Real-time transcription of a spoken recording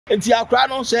enti akra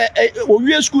no se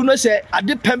owie school no se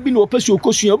ade pam bi na opesi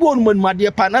okosua bi onu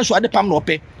manumade pa na so ade pam na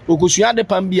ope okosua ade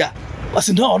pam bi a was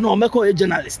no meko a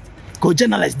journalist ko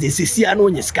journalist de sesia na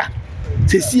onyeska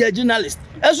sesia journalist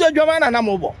eso adwama na na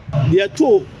mobo de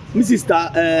to mi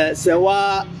sister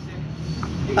Serwaa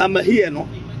Amihere no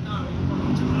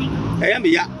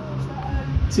me ya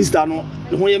sister no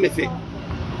ho ye me fe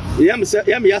ya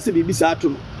me ya se bibi sa to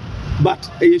no but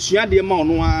yesua de ma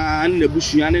ono an na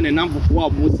busua ne ne namfofo a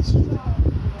Moses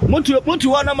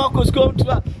mutu wana makosko tu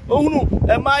ohunu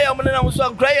emaya mo ne na so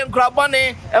ankra ye nkra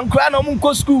bone nkra na mo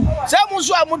nko school se mo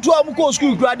so amutu am ko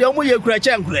school kra de mo ye kra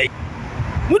che nkra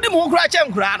mudi mo kra che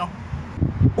nkra no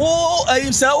o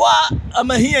Serwaa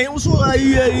Amihere so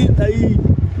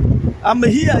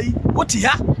Amihere woti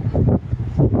ha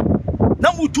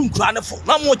na mutu nkra ne fo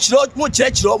na mo kire mo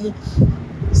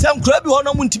se nkra bi ho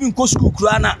na mo ntimi nko school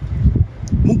kra na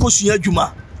mo nko sua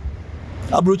adwuma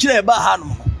abrochire e ba ha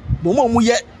no mo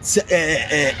ye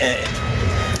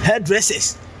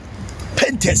hairdressers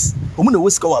painters omo na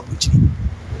weska wa abrochire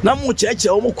na mo kire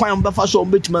omo kwan ba fa so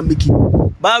omo betima meki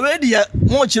ba we dia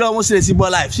mo kire omo se si bo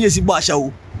life si bo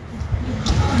ashαwo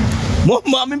mo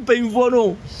ma mi payinfo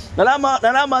no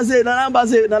Nana Aba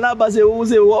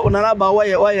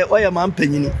Serwaa man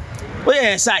penyini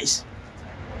oye size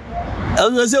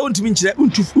ezo se untimi nkire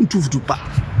untufutu pa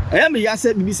me ya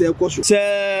se bibi se ekoso se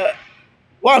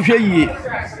wa hwe yie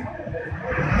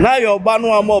na yo ba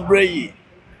no am bre yie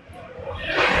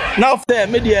na after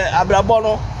me de abrabo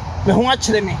no me ho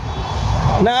akire me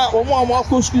na omo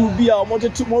akọ school bi a omo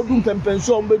tetu mo dum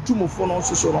pempenso omo betu mo fo no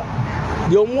soso no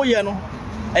de omo ye no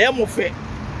mo fe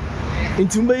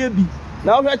intimbe ye bi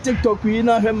na hwe TikTok yi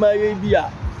na hwe maye bi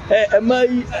a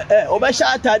mayi obesha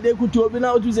atade kutu obi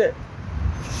na otu se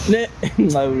ne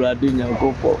awurade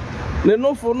nyankofo ne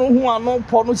no fo no hu ano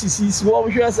po no sisi wo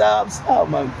hwe sa oh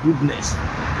my goodness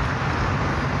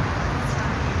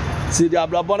see the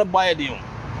ablabon buy the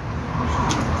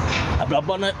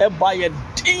ablabon e buy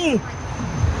ding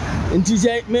nti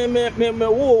je me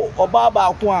wo oba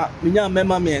ba ko a menya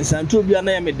mema me ensa nto bia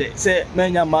na ye me de se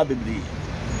menya ma bebri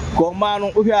ko ma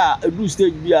no hwe a edu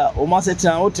stage bia o ma se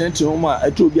tan o tente o ma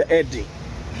eto bia edin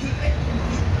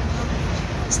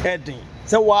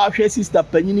se wa hwe sister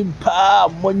panyini pa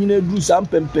monyina edu sam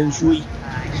pempenso yi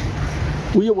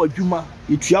wo ye wadwuma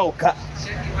etua oka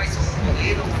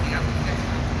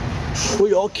wo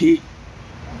ye okay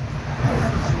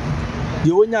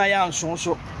de wonya ya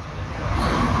nsonso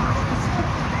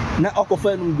na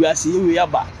okofa nu guase yewe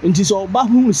yaba nti so ba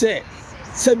hu se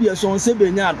sabia so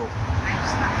sebe nyado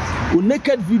o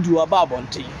naked video about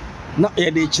bonte na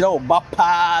ye de kire oba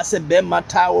pa se be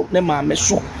mata ne ma me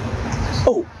so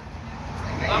oh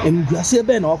em guase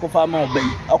be na okofa ma obai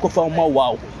okofa ma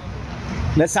wow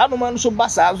na sa no man so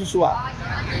basa so a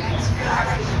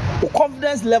o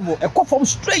confidence level e come from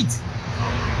straight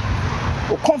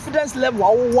o confidence level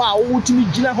wow ultimi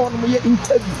gina ho no ye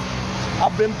interview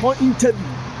abrempon interview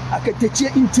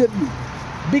akatechie interview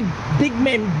big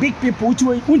men big people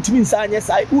ultimi nsanye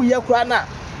sai u ye kura na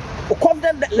o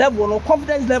confidence level no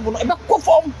e be ko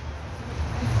form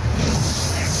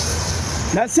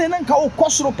na se nan ka o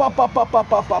kosoro pa ba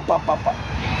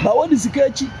wodi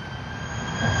sikachi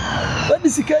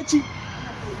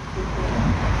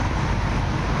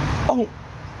oh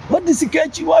wodi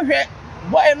sikachi wo hwe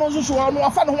boy no so so no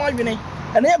afa no ho adwene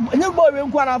ene boy we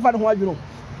nko na afa no ho adwene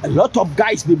a lot of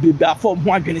guys be form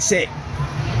ho adwene say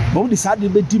but we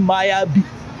decide be di maya bi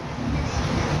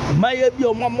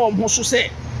o mama ho so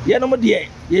say ye no mo de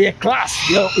ye class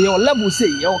your level say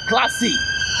your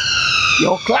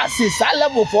class say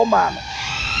level for man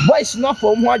boys not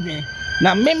for ho adwene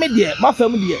na me de ma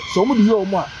fam de so mo de yo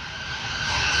mo a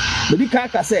me di kan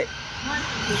ka say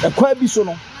e kwa bi so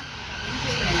no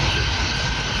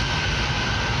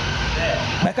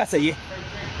maka say ye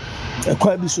e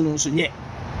kwa bi so no so nye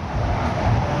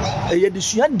ye de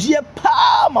sua die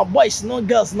pa my boys no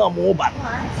girls no mo ba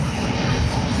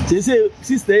say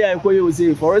sister ya ekwo ye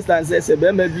say for instance say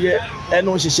be ma bi e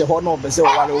no hihye ho no be say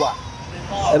wale wa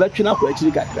e be twina kwa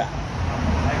akiri kakra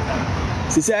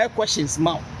say questions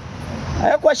mouth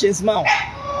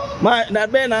ma na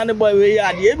be na ne boy we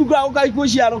ya de e bi kwa ka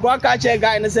koshi an kwa ka che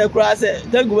guy ne say kura say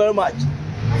thank you very much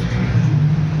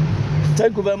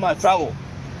travel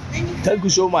thank you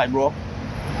so much bro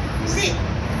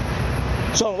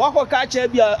so wako ka che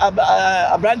bi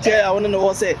abrante a won ne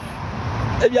wo say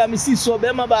e bi am si so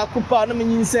be ma ba kupa no me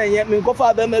nyinsen ye me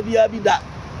kofa be ma bi da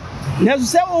ne so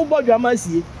say wo bodwa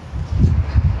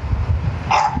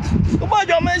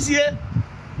sie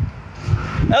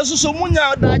eso so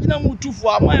munya da gina mutufu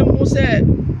amai mu say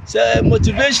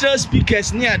motivational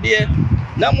speakers ni ade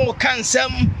na mo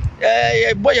kansem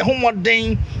boy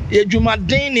homoden ye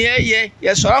dwumaden ne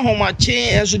ye sora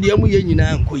homache enso de amu ye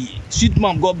nyina nkoyi. Sweet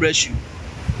mom, God bless you.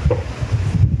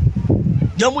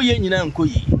 Jamu ye nyina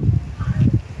nkoyi.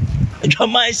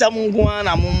 Adwama isa munguan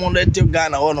na momodete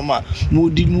Ghana hono ma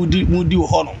mudi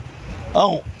hono.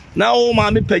 Oh, na o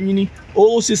ma me panyini,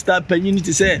 o sister panyini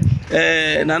ti say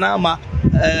Nana Aba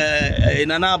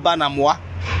Nana Aba Serwaa.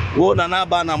 Wo Nana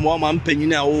Aba Serwaa ma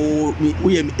panyini a o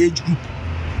ye age group.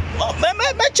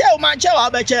 Me che o ma che wa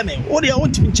be che me. O de o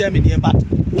ntimi che me de ba.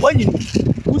 Wanyini.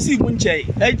 Usi mu nche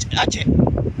ache.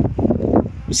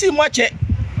 Usi mu ache.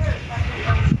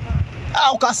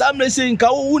 Ah, ukasa mlese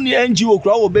nka wo ni NGO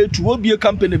kura wo betu wo bie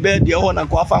company be de ho na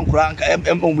kwa fa nkura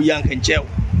nka mu yanka nchew.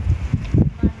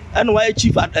 Anu why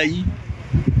chief at ayi.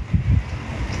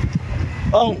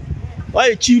 Oh,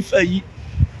 why chief ayi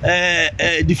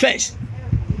defense.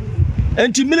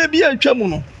 Enti mele bia atwam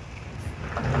no.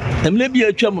 Mele bia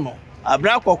atwam no.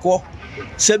 Abra kokko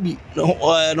sabi no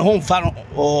ho mfa no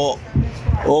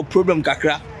o problem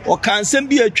kakra. O kansem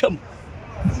bia atwam.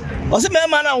 Ose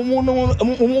mema na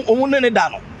omu ne da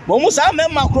no bo mu sa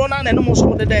mema kro na ne mo so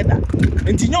mo de da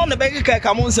enti nyo ne be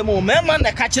ka mo nsem o mema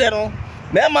na ka kire no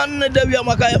mema ne da wi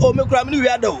amaka o me kra me ni wi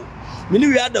ada o oni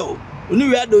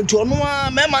wi ada nti ono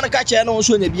mema na ka kire no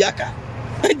so nya bi aka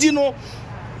enti no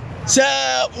se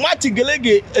mwati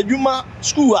gelege adwuma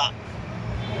school a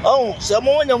oh se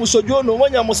mo wonya mo sojo no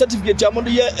wonya mo certificate amode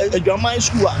ye adwaman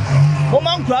school a mo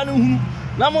man kra no hu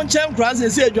na mo nchem kra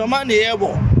se adwaman ne ye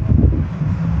bo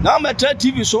na me tra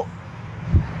TV so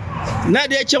na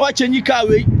de echewa chenyi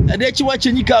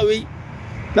kawe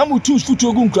na mutu futu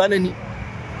ogu nkra nani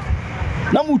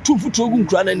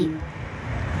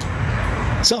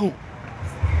so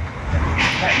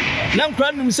na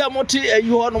nkra nim se moti ayi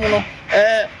ho no no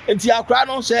enti akra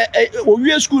no se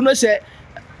owie school no se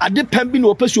ade pam bi na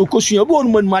opesi okosua obo onu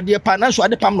manu ade pa na so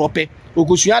ade pam na ope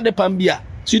okosua ade pam bi a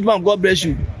sweet man, God bless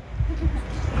you.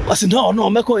 Was no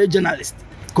meko a journalist.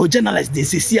 Ko journalist de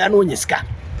sesi ano nyeska.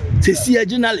 Sesi a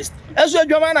journalist. Eso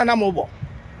adwama na mobo.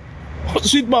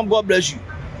 Sweet mom, God bless you.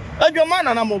 Adwama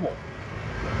na mobo.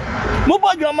 Mobo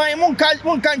adwama mun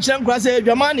kan chiran kura se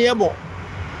adwama na yebo.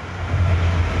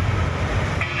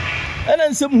 Ena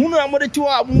nsem hunu amode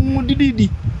tiwa mudididi.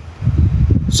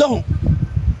 So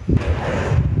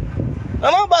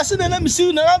Nana Aba Serwaa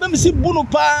na misi bunu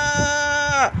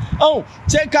pa. Oh,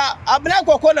 cheka abna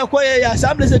kokko na koye ya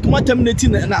samble se kuma terminate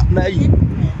na yi.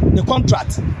 The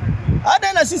contract.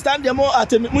 Ada na sister and mo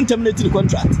terminate the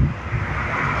contract.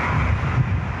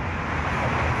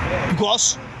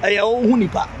 Because aya o hu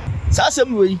nipa. Sa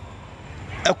asem we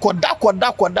koda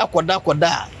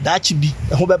da chibi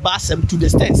e ho be ba asem to the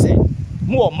stand say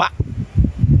mo oma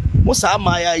mo sa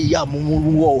ma ya mo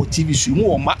wo TV show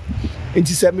mo oma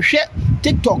enti se me hwe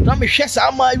TikTok na me hwe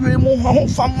sa ma we mo ho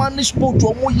fama ni sport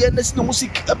o mo ye na si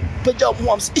music page o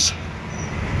mo am ish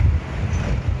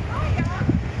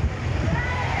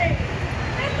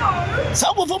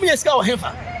sa bo fo mo yeska o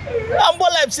hefa ambo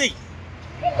live say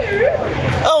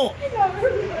oh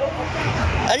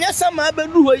anya sama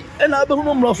abedu hoyi na abehu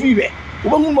no mrofu iwe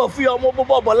obehu mrofu ya mo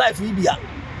bobo life ibia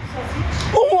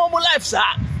o mo life sa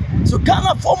so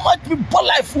Ghana format me bo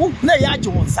life na ya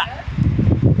jonsa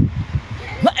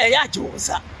na ya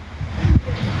jonsa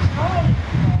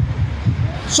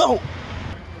so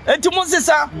enti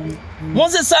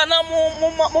Monsesa na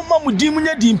mo mudim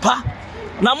nya dimpa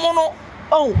na mo no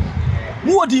oh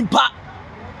mo dimpa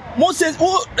Moses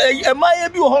o emaye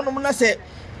bi wo honom na se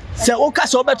o ka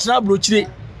se obetena abrochire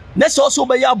na se also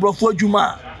be ya abrofo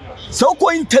adwuma se o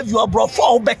ko interview abrofo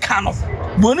o be ka no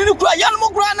boni ni kura yan mo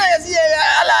kura na yesi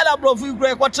ala abrofo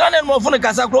kura ko tran no mo fun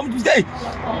kasa kura mo say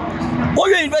o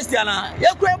yo university ana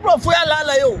ya kura abrofo ya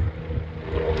ala yo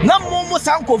na mo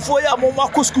sankofo ya mo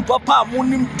makosku papa mo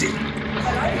nimte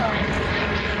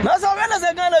na sa we na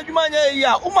se Ghana adwuma nya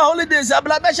ya o ma holidays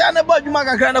abla be sha na ba adwuma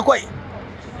kakra na koi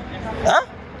ha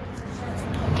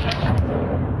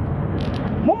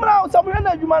Mumra sabu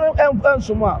na adwuma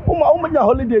ensoma o nya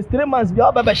holidays 3 months bi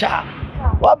oba be sha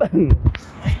oba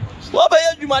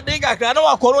ya adwuma de kakra na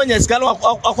wakoro nya sika na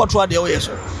akotro ade wo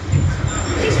yeso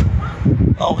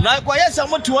oh na kwa yesa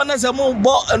mutu wana se mo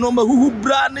bo no mahuhu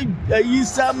bra ne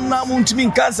yisam na muntimi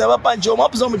nkansa ba panche o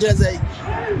mapuso mo jere sei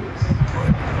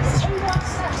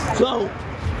so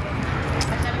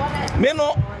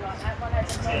meno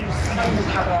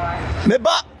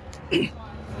meba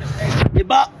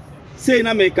say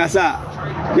na me kasa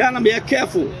ya na me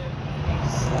careful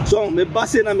so meba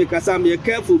say na me kasa me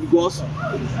careful because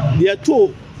they are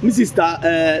told my sister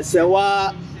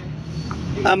Serwaa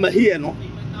Amihere no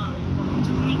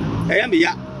I am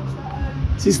ya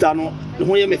sister no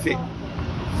ho ye me fe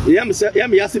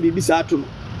yam yase bibi sa ato no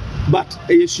but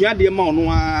eyesua de ma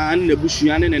ono an na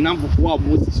busua ne namfofo a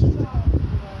Moses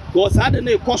go sa de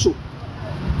na ekoso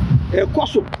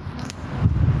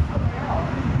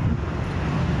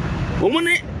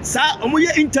omune sa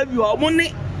omuye interview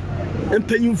omune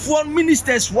empanyimfo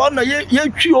ministers won na ye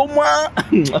twi omwa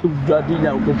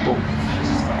bradinya okopo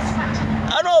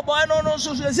ano boy no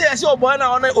so say boy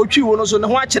na ona otwi wo no so ne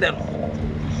ho akere no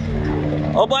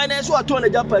oboy na so ato na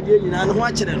japade nyina ne ho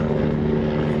akere no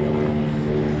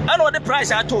ano the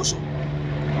price ato so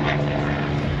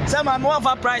sama no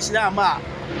fa price na ma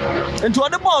enti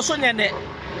ode boss so nyene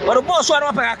ode boss so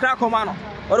na pa kakra koma no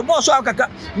ode boss so akaka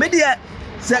media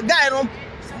se guy no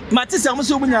matisa mo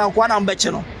so bunya akwa na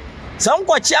mbeche no se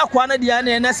nkochi akwa na dia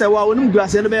na ene se wa onim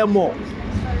guase no be mo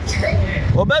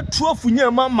obetu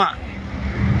afunya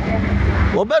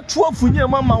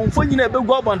mama mfo nyina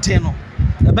ebegu obonten no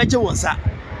ebeje wonsa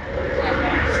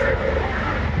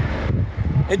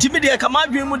enti media kama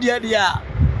dwen mu dia dia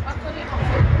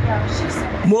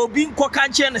mo bi nko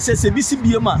kanche ne se bisi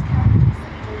biema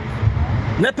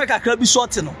na pe kakra bi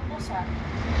sorte no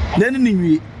na ni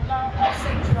nwie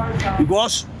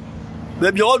because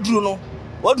baby odru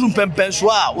pempenso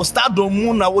a wo start do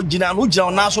mu na wo gina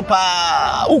na so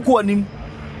pa ukwo anim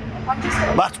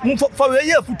but for we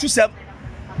ye futu sem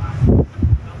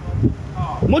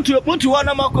mutu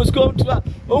wana makosko tu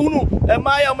ohunu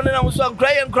emaya mo na so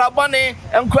nkra bone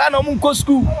nkra na mo nko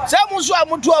school se mo so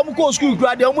amutu amko school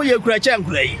kra de mo ye kra che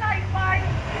nkra yi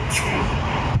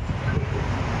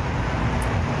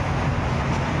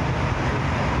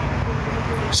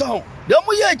so de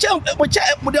mo ye che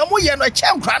mo de mo ye no che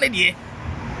nkra ne de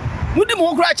mudi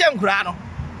mo kra che nkra no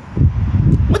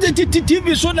mudi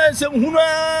TV so na nsem huna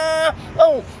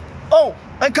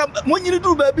aka mo nyiri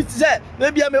duru ba bi se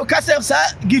maybe am ka se sa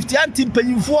gift anti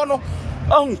panyimfo no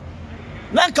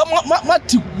na ka ma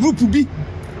group bi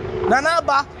Nana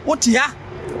Aba wote ha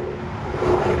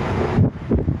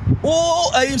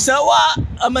Serwaa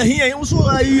Amihere wo so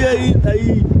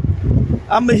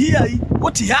Amihere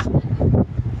wote ha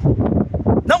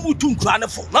na mutu nkura ne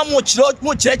fo na mo kire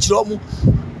mo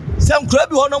se nkura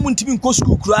bi ho na mo ntimi nko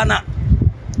school kura na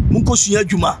mo nko sua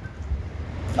adwuma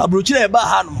abrochi na e ba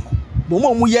ha no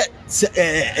mo ye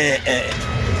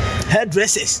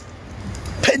hairdressers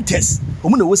painters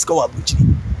omo na wosika wa abrochi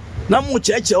na mo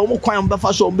kire omo kwan ba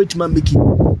fa so omo betima meki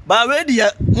ba we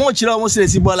dia mo kire omo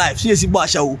se bo life se bo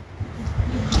ashαwo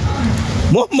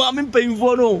mo ma me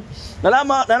payinfo no Nana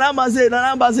Aba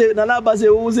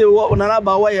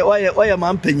Serwaa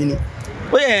man panyini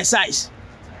oye size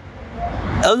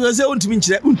ezo se ontimi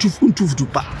nkire untufutu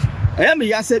pa eya me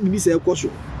yase bibi se ekoso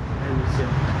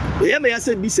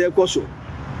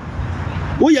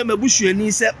oye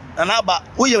mabusuani se Nana Aba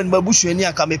oye mabusuani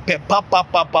aka me pe papa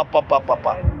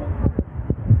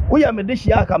oye me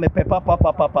deshi aka me pe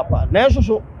papa na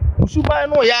enso musuban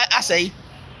no ya asai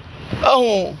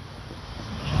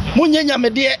munyenya me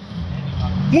de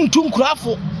muntu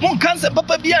nkurafo mun kanse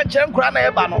papa bia nkyere nkura na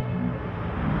eba no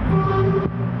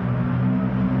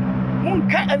mun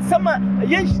ka ansama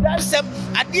yenhida sem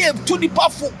ade to di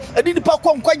pafo ade di pa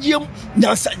konkwagiem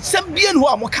nyansa sem bia no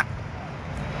amoka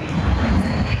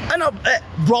ana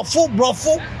brofo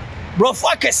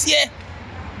akese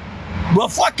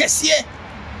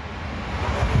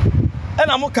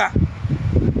ana moka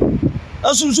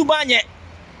asunsu banye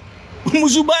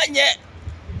muzubanye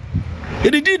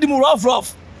it did mu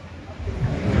rough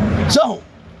so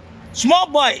small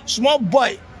boy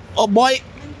or boy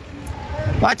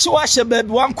watch baby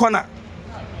one corner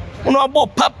uno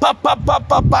about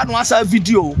papa no asa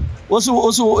video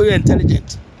also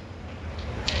intelligent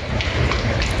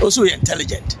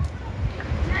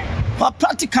but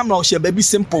practical now she baby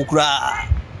simple kra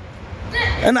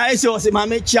and I say was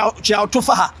mama chow to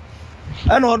fa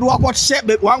and or do what share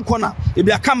one corner e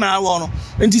be a camera one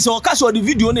and so cast the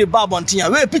video na ba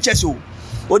bontin we pictures o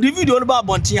the video na ba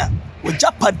bontin o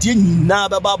japade nyina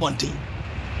ba bontin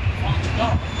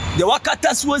the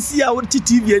wakata so si a wo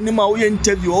TV ani ma wo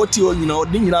interview o ti o nyina o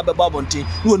nyina ba bontin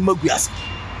no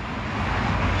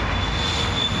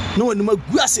won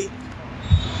maguase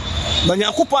na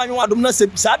nyakopo anwo adom na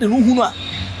sa de no hunu a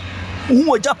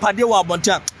hu o japade wa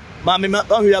bontin ma me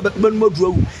ya ben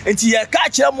maduru enti ye ka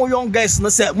kire mo young guys no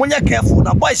say monya careful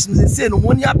na boys no say no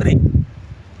mo ni abre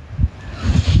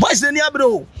boys ni abre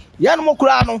o ya no mo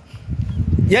kura no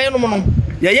ye no mo no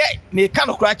ye me ka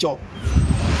no kura cho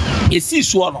ye si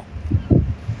so no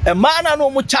e ma na no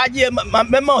mo charge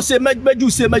me ma say maju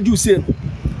say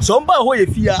so mba ho ye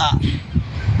fia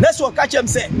na so ka chem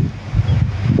say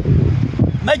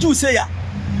maju say ya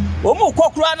o mo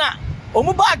kokura na o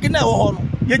mo bag na wo ho no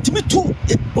yetimi tu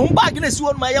bag na si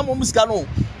won ma yam musika no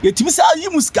yetimi sa yi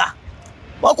musika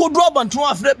wako draw bantu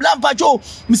afre lampa cho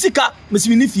musika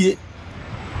mesimi fie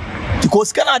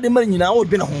because kana de man nyina wo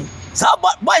dwene ho sa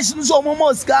boys no so mo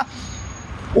musika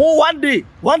oh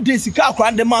one day sika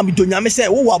akwa de ma mi to nyame se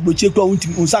wo abroche kura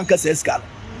wontim unsanka se ska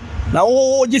na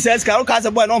wo ji se ska ka se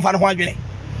boy no fa no ho adwene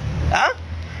ha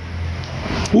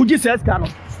wo ji se ska no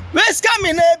we ska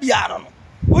me na bia no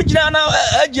wo jina na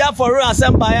agia for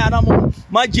assemble ya na mo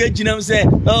ma ji agina say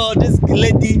oh this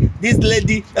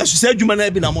lady she say juma na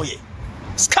bi na moye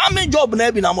scamming job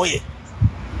na bi na moye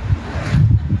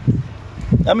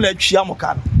am la twia mo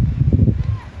kan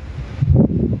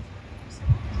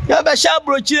ya be sha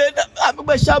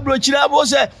brochire abo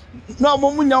say no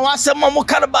mo munya wasem mo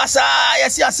kan basa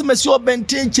yesi asemasi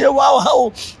obenten chewa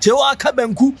ha chewa ka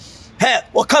banku he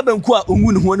o ka banku a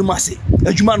ongu ne ho ni mase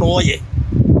adwuma no oye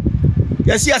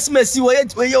yesi asemasi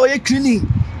oye cleaning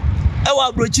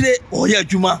ewa brochire oye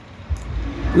adwuma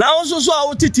na so a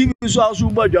wo TV so a so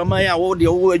bo adwaman a wo de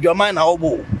wo adwaman na wo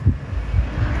bo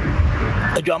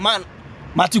adwaman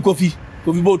mati kofi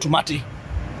bo tomate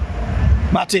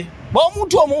mate bo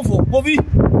mutu omofo kofi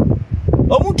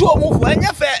omutu omofo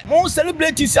enye fe mo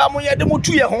celebrities amoye de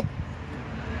mutu ye ho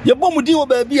ye bo mudi wo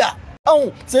ba bia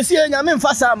ahun sesi nyame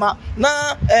mfasa ma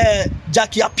na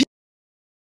Jackie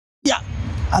Apia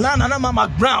ana Nana Mama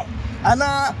Brown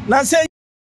ana na say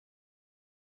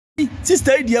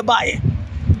sister idea bae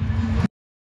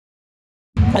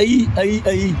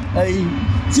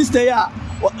sister ya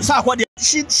sa kwa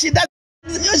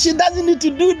she doesn't need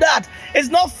to do that. It's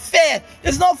not fair.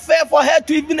 It's not fair for her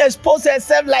to even expose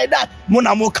herself like that.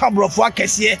 Mona mo kan brofo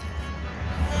akese.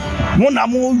 Mona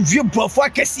mo vie brofo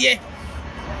akese.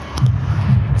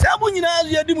 Sabu nyina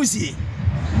ya dimusi.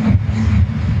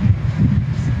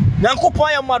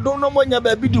 Nyankopon ya madon no mo nya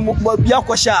ba bi du mo bia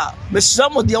kwosha. Mesira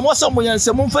mo de mo so mo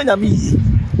yanse mo mfa nyame yi.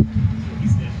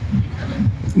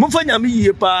 Mo mfa nyame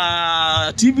yi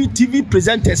pa TV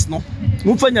presenters no.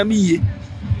 Mo mfa nyame yi.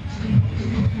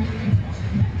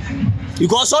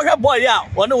 Because all her boy ya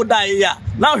one will die ya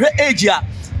now her age ya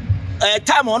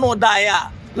time on will die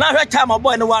ya now her time a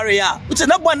boy no worry ya it's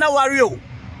no boy no worry you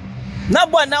no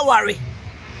boy no worry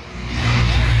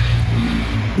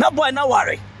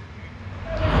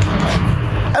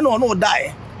and one will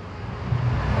die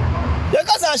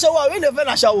because Ashαwo we never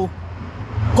Ashαwo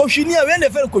koshini we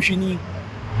never koshini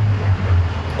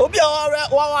obi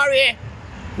worry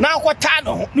now kwata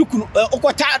no nukunu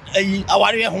okwata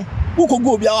aware ho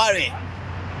ukogo obi aware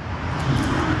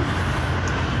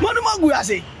manu magu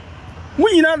ase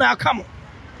munyina na akamo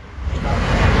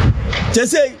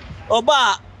chese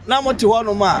oba na moti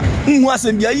hono ma nhu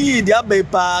asem bia yi de abai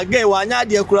pa gai wanya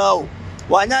de kura o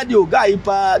wanya de o gai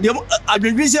pa de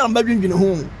adwendwen se amba dwendwen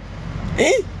ho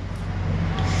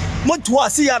motu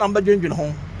ase ya amba dwendwen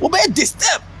ho wo be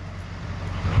disturb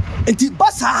enti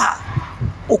basa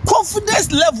o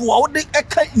confidence level a wo de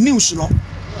eka news no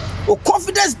o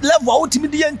confidence level a wo timi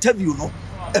de interview no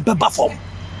e be perform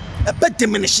a bit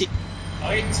diminish it.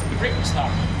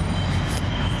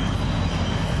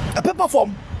 A paper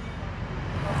form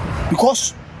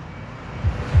because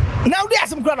now there are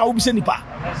some ground I will be sending pa.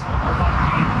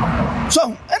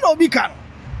 So, and all be can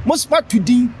most part to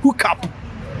do hook up.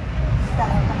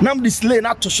 Now the slay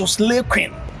not to show slay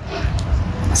queen.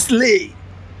 Slay.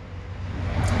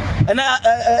 And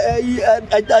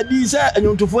I these and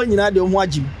you to find the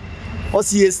Mwajim. Or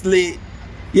see a slay.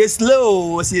 Yes,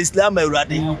 slow, see Islam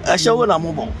already. Ashαwo na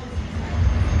mobile.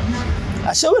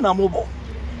 Ashαwo na mobile.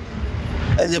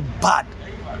 As a bad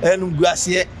and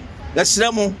gracie, the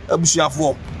Sremo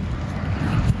abusuafo.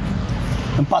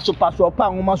 And paso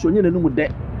upon almost on you with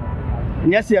that.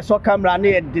 Yes, I saw camera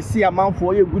near the sea amount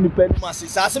for you good pen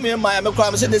masses. As me and my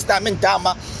crime said this time in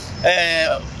Tama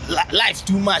life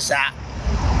too much.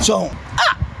 So,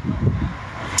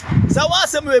 so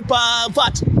what's some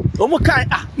fat? Omo kan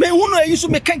me hunu ayi so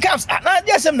me kan caps na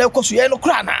dia sem na ekoso ye no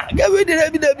kra na ga we de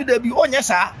bi onye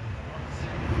sa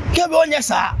ke be onye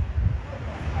sa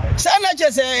na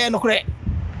che se no kre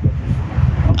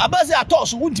abase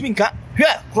atoso wuntimi nka hwe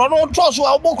krono toso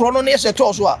a obo krono na ese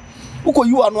toso a uko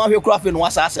yu anu ahwe kra fe no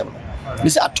wasa asem no me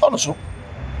se atono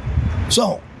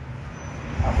so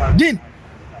din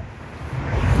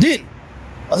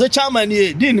as a chairman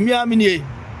ye din mi amini ye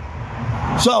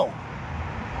so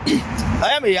I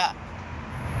am here.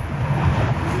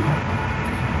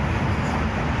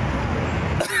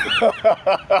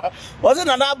 Wasn't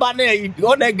Nana Aba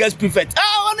on a guest prefect?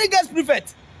 Only guest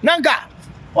prefect. Nanka.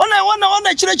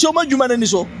 On church of Majumani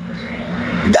so.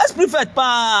 Guest prefect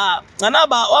pa Nana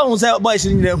Aba one say boys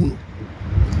in there.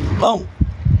 Oh,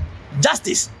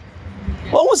 justice.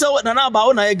 who say Nana Aba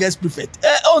ona guest prefect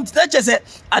on teacher say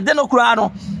adeno kura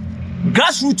no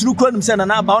grassroots no kura nim say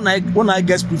Nana Aba ona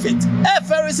guest prefect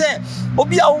very say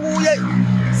obi a wo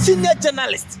senior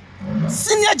journalist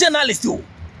o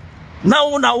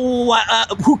now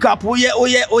hook up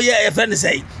oye friend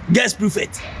say guest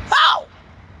prefect how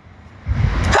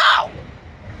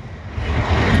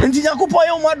ndi yakopɔ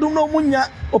ye omadum no munya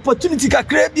opportunity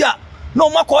kakra bia na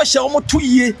omakɔ hye omo to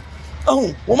yie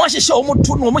omo hyehye omo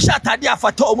to no omo hye atade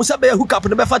afata omo se be hook up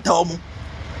no be fata omo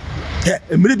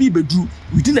emre bi bedru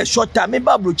within a short time me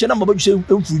ba broche na mabadu se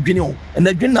emfu dwene ho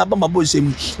na dwene na ba mabɔ se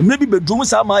mu emre bi bedru mu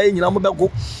sa ma ye nyina mo bɛko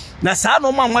na sa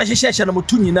no ma nwa hyehye no mo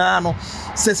to nyina no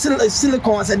se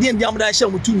silicon asa de mbia mo da hye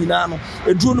mo to nyina no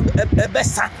edru no be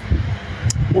sa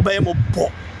wo be mo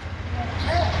bɔ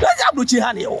na broche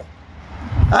ha ne wo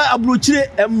abrochire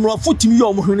emrofo timi ye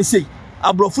omo hwene sei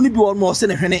abrofo ni bi wo mo se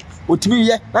ne hwene otimi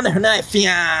ye na ne hwene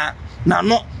afia na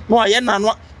no aye na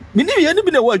no mini ye ni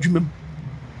bi na wa adwumam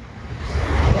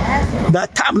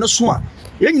that time no so a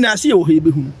ye nyina se ye wo he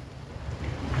behu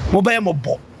mo ba ye mo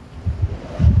bo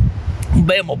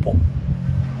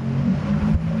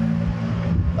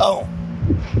oh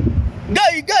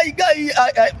guy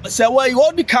Serwaa you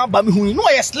all the can ba me hu no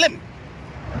ye slim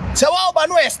Serwaa ba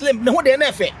no ye slim ne ho de na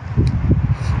efe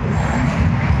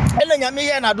ena nyame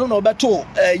ye na do no beto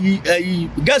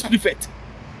guest prefect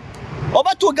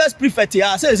obeto guest prefect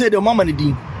ya say the mama ne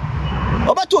din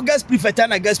obeto guest prefect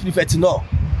na guest prefect no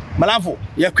malamfo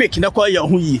ye quick na ko ye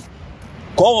ho yi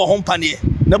ko wo ho mpane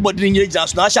na body nye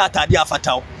gyaso na sha atade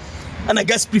afataw ana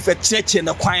guest prefect cheche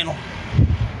na kwan no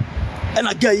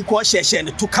ena guy ko hyehye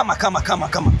ne to kama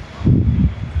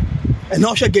ena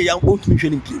o hwe guy ya o ntimi hwe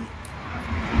ne play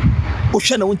o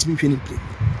hwe na o ntimi hwe ne play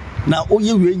na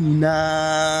oye we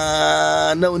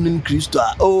nyina na onin Kristo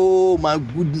oh my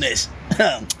goodness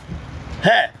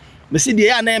me see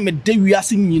dey na me de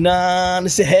wiase nyina ne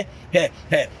se he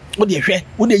wo de hwe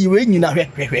wo de we nyina hwe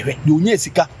de onye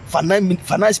sika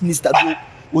finance minister do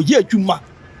oye adwuma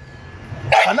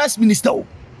finance minister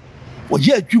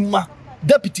oye adwuma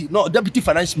deputy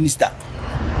finance minister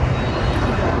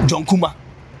John Kuma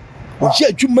oye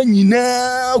adwuma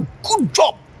nyina good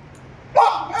job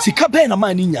sika be na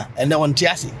man nya ene wonte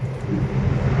ase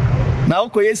na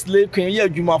ko yes le kan ye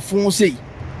adwuma fun sei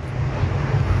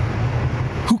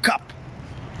hook up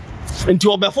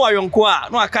until before yonko a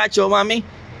no aka che o mami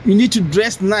you need to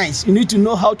dress nice you need to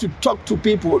know how to talk to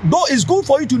people though it's good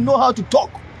for you to know how to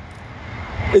talk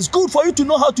it's good for you to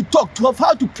know how to talk to have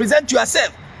how to present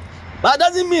yourself but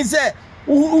that doesn't mean say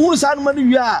who san manu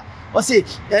wi a o say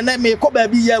na me ko ba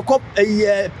bi ye ko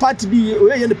party bi o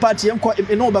ye ne party en ko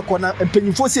no be ko na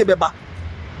panyinfo se beba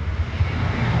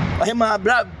ahema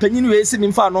bra panyin we se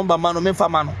nimfa number ma no memfa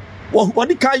ma no wo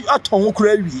di kai aton ho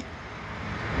kura wi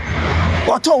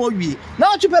aton wo wi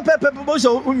na chu pepe bo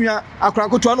so unwa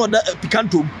akrakoto na oda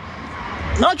picanto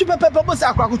na chu pepe bo se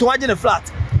akrakoto waje ne flat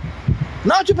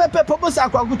na chu pepe bo se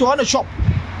akrakoto on the shop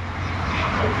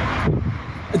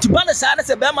tibana sa na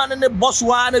se be ma ne boss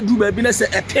wa na du ba bi na se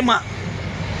epema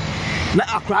na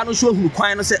akra no so hunu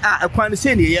kwan no se kwan no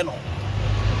se ne ye no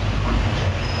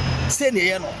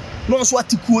no so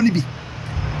atikuo ni bi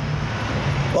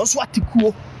no so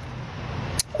atikuo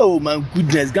oh my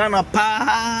goodness Ghana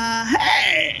pa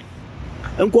hey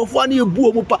enkofo na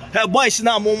ebuo mu pa hey boys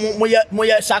na mo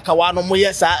ye saka wa no mo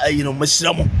ye sa mo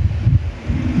sira mo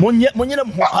na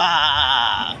mo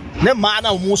pa ne ma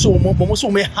na mo so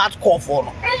me hardcore for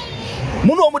no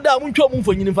mo no mo da mo ntwa mo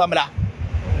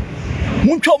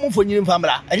mfonyini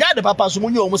famra enya de papa so mo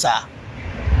nyi o mo sa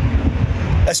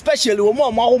especially wo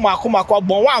mo ho makoma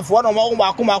bon wanfo no mo ho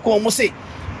makoma mo se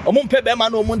o mo mpe be ma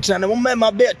no mo ntina ne mo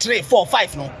ma be 3 4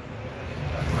 5 no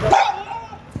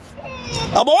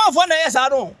abon wanfo na yes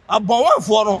ado abon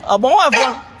wanfo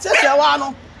se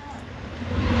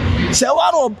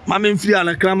Serwaa no ma me mfiri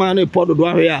ala krama no podo do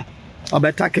ahwe a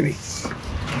obetake me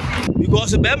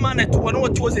because be man na to no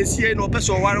to se sie no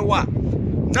person ware wa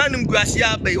na nim guase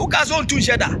abai o ka so ntu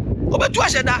hyeda obetu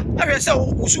ahyeda ahwe se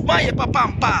usuma ye papa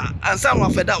mpa ansa no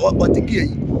afeda otigi yi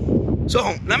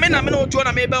so na me no to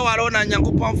na me be ware na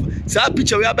nyankopon sa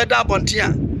picture we abeda abonte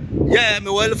a yeah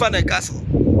me well fa na castle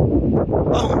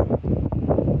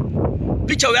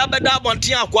picture we abeda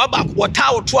abonte a ko aba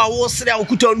wota woto a wo sere a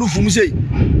okuta nufu mu sei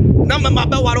na mama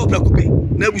be ware oprakupe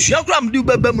na abusua kura mdi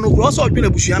beba mu no kura so odwe na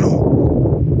abusua no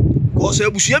ko so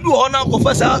abusua bi ho na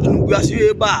confessa nguase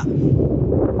we ba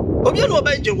obi no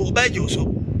obaje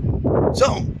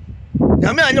so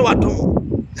nyame anye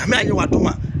watom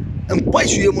a empo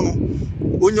isue mu no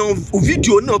onyo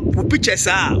video no pictures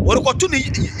a worikoto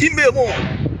ni email mo,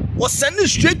 was sending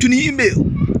straight to the email.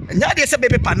 And now they say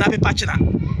paper na paper china.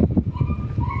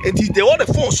 and they all the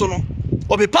phone so no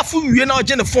or be powerful we now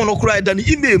gen the phone no cry than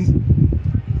email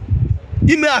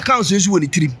accounts is when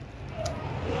it trim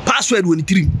password when it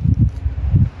trim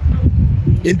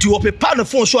into up a pan the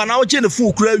phone so now gen the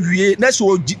phone cry we next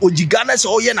ojigana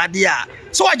so ye na dia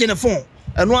so I gen the phone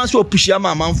and once you push your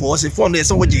man for us a phone there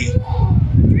so what je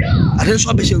I don't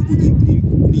so be share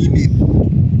email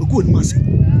good mass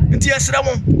nti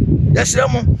yesramo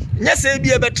nyese bi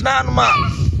e betena no ma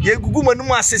ye gugu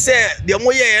manum ase se de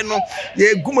mo ye no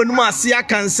ye gugu manum ase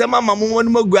aka nsem ama mo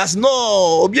manum aguas no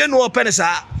obi enu open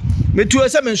sa metu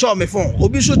ese me nso me phone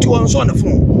obi so ti won so ne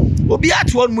phone obi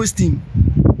at one most team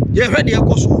ye hwe de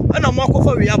ekoso ana mo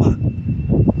akofa wi aba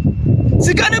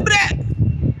sika ne bre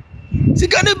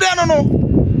no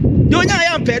Donya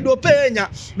ya mpe do penya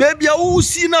baby a wo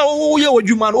si na wo ye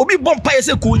wadwuma no obi bompa ye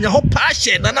se ko nya ho pa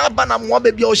hye Nana Aba na mo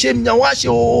baby o hye nya wa hye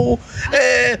o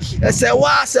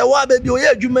Serwaa baby o ye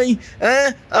adwuma yi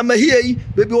Amihere yi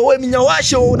baby o we nya wa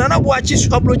hye o Nana Aba achi su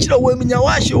abrochira wo nya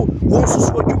wa hye o wo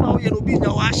susu adwuma o ye no bi nya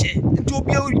wa hye nti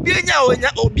obi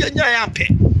nya ya mpe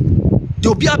de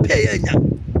obi ape ye nya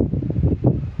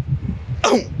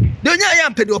donya ya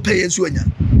mpe de ope ye nso nya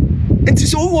enti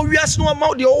so wo wiase no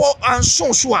ma de wo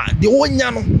anso so a de wo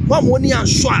nya no wa mo ni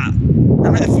anso a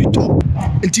na every top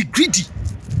enti greedy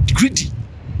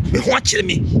me ho akere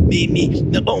me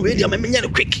na bon we dey me nya no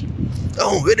quick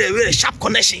we sharp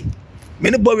connection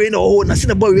me no boy we no na se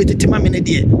na boy we tete ma me ne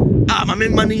de ma me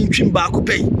ma ni ntwim ba ko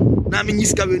pay na me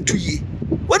nyiska we ntu yi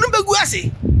wonu begu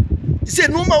ase se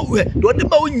no ma we do de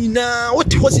ba wo nyina wo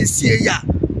te ho se sie ya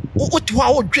wo te ho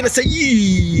a wo dwene se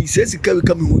yi se sika we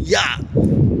kam ho ya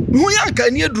Who yanka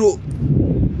near draw?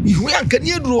 Who yanka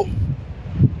near draw?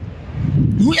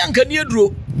 Who yanka near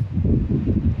draw?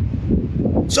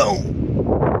 So,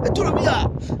 I told me,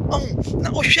 now,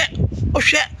 share,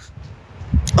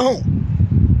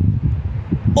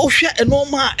 and no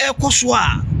ma air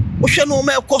coswa. No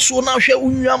more coswa now, share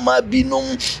Uyama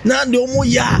binum, Nando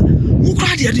Moya,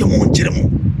 Mukradia, the Monteremo.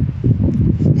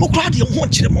 Mukradia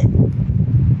Monteremo.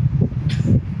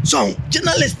 So,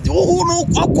 journalists, who know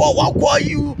what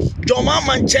you, John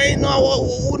Mamman China,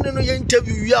 who know your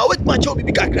interview, you are with my job,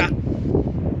 Bikaka.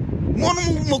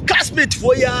 One classmate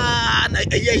for ya,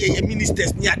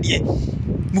 ministers near the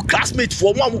classmate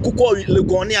for one who call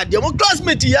Legonia, the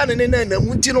classmate Yan and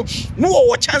Muntino,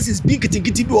 no chances big to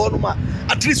get to Orma.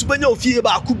 At least when your fear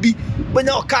could be when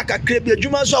your kaka crab your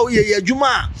Juma, so ye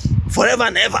Juma forever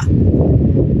and ever.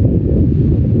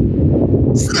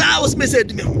 Slaus me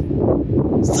said me.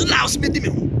 Slaus me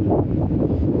dim.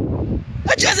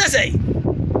 I just say.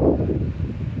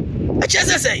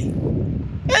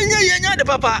 Enya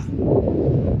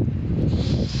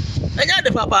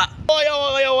the papa.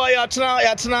 Oh ya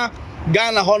tna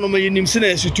Ghana hono me nim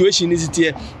sene situation is it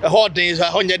here. A hot things a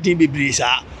honya din bebre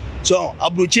sa. So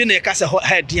abrochi na ka se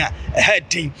head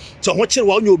thing. So ho kire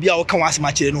wa onye obi a wo kan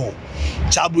wasema kire no.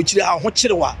 Cha abrochi ha ho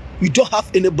kire wa. You don't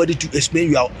have anybody to explain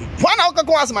you out. Why now kan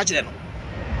wasema kire no?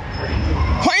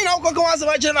 Why now kan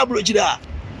wasema kire na abrochi da?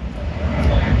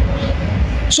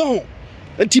 So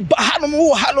enti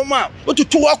hanoma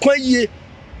otutu akwan yie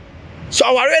so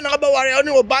aware na abaware oni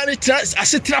oba ni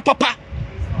asetira papa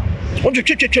onto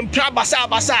twetwetwempra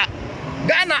basa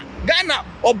Ghana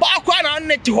oba akwa na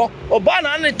anneti ho oba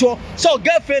na anneti ho so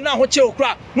girlfriend na ho che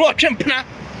okra na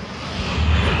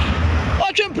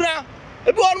otwempra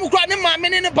ebi wonu kra ne maame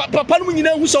ne papa no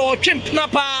nyina hu so otwempna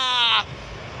pa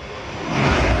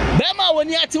bema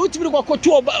woni ate utimi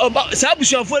kokotu oba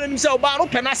sabusuafo anim se oba no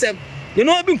penasem you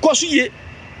know be nkoso ye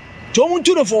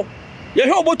tomuntu no fo ye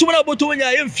hwe obotum na obotum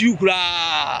nya ye mfiu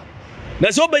kura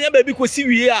na so benya ba bi kosi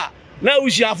wie a na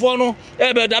usiafo no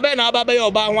ebe da be na aba be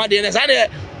oba ho ade na sa de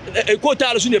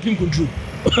kotal so ne pim control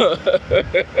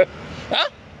ha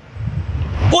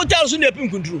kotal so ne pim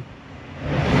control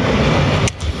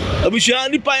abushia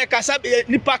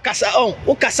nipa kasa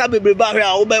o kasa bebrebe ahwe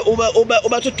a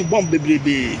obe to bomb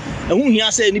bebrebe ehun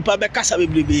hia se nipa be kasa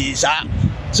bebrebe sa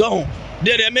so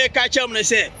de make a cham ne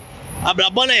se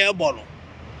abrabona ye bolo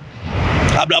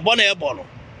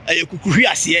e kukuhwi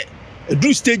ase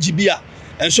edu stage bia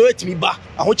enso etimi ba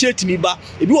ahochire etimi ba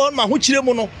ebi won ma ahochire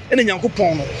mu no ene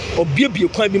nyankopon no obiebie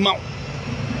kwan bi ma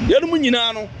yenu mu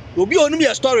nyina no obi onum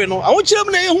ye story no ahochire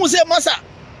mu na ye hu se masa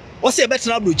wo se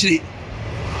betena blochire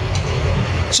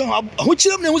so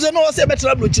ahochire mu na hu se no wo se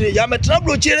betena blochire ya metena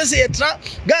blochire se ye tra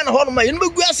Ghana ho no ma yenu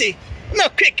begu ase na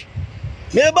quick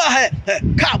Meba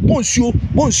car bonsuo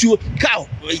cow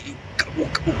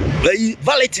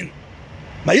valeting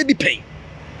my be pain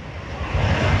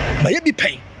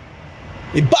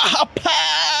e ba hapa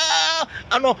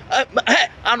ano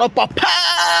papa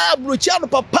brochiano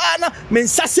papa na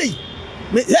mensase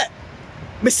me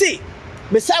me say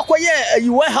akoye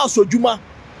warehouse odwuma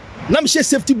na me share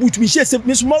safety boot me share safety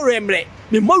me so more remre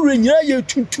me more nyina ye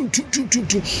tu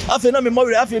afi na me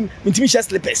more afi me ntimi share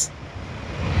slippers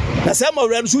na say more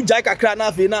rem so jai kakra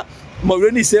na afi na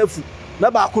more ni safe na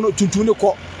ba ko no tuntu ne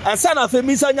ko ansa na afi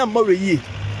me sanya more yie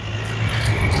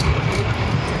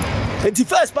enti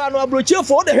first pa no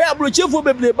abrochefo de hwe abrochefo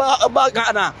bebre ba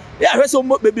Ghana ya hwe so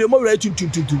bebre more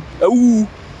tuntu awu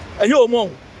enye o mo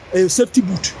safety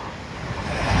boot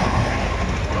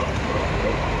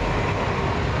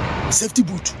safety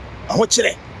boot aho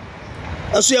kire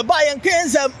aso ye ba ye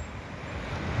nkenzam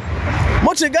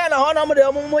mote Ghana ho na mo de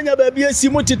monya ba bi asi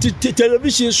mo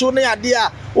television so na ade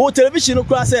a o television no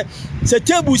kura se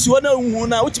table si wona hu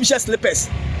na utimi share slippers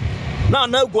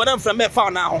na go na from me fa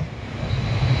na ho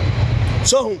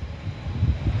so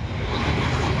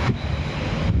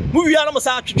mu wi ana mo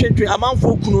sa twetwe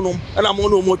amanfo kunu no na mo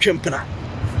no mo twempena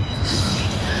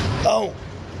oh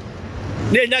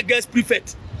ne nya guest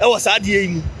prefect e was ade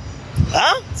yi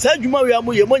Sa juma we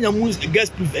amu ye monya mu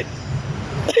guest prefect.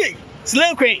 Hey,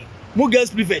 slave queen, mu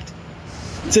guest prefect.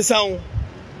 C'est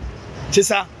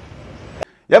ça.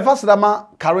 Ya fasdama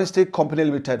currency company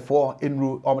limited for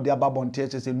enru omde ababonte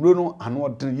chese enru no ano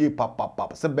odre papa.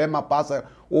 Se be ma pass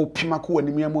o pima ko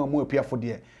animi amu apiafo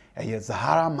de eye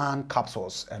Zahara man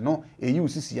capsules eno eyi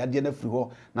usisi yade na firi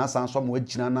ho na san so mo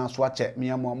agina na so ache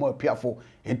miamu apiafo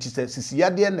enti se sisi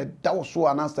yade na dawo so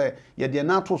anase yede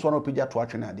na to so no pija to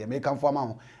atwe na de me kan fo ma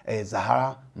ho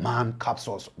Zahara man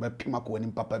capsules be pima ko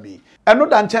anim papa bi eno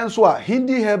dan chen so a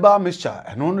hindi herbal mixture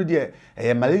eno no de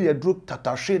malaria drug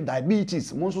tatashe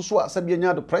diabetes mo so asabi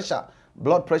anya the pressure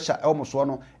blood pressure almost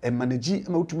one manage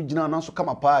ma utumi gina na so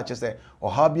kama pa chese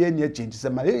ohabia ni change se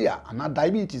malaria ana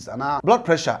diabetes ana blood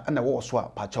pressure na wo so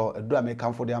pa cho edu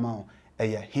American for the amount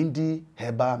Hindi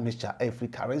herbal mixture every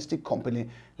currency company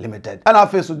limited and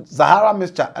afa so Zahara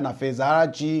mixture and afa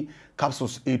Zahara G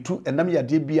capsules etu enam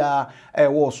yade bia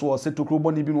wo so se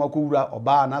tokrobo ni bi no akowura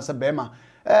oba na se bema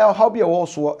ohabia wo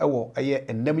so wo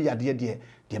enam yade de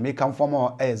American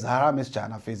form Zahara mixture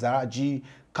and afa Zahara G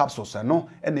capsules no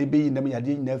ena ebe yi nam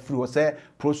yade nyina free wo se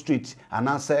prostrate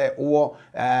ana se wo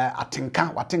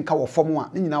watenka wo form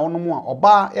a nyina wono mu a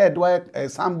oba do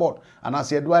sandboard ana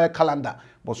se do calendar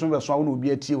bosun be so wo no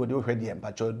obi atie wo de wo hwede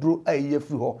mpa cho duro ayi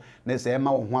free ho na se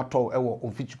ma wo ho atọ wo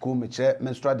onfichiko mekire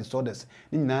menstrual disorders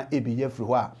nyina ebe ye free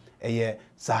ho a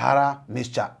Zahara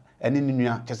mixture eni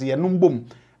nua kese ye numbom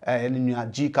eni nua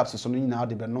G capsules no nyina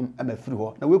de be nom ama free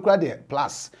ho na we kura de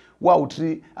plus wa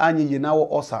utri anyi ye na wo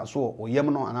osa so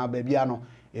oyem no ana ba bia no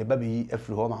e ba be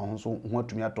afiri ho ma ho so ho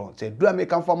atumi ato se du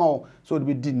American farmer wo so de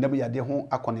be di ndam yade ho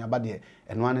akone aba de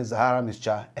eno ane Zahara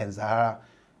mixture and Zahara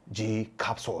G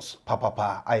capsules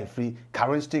papa I free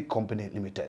currency company limited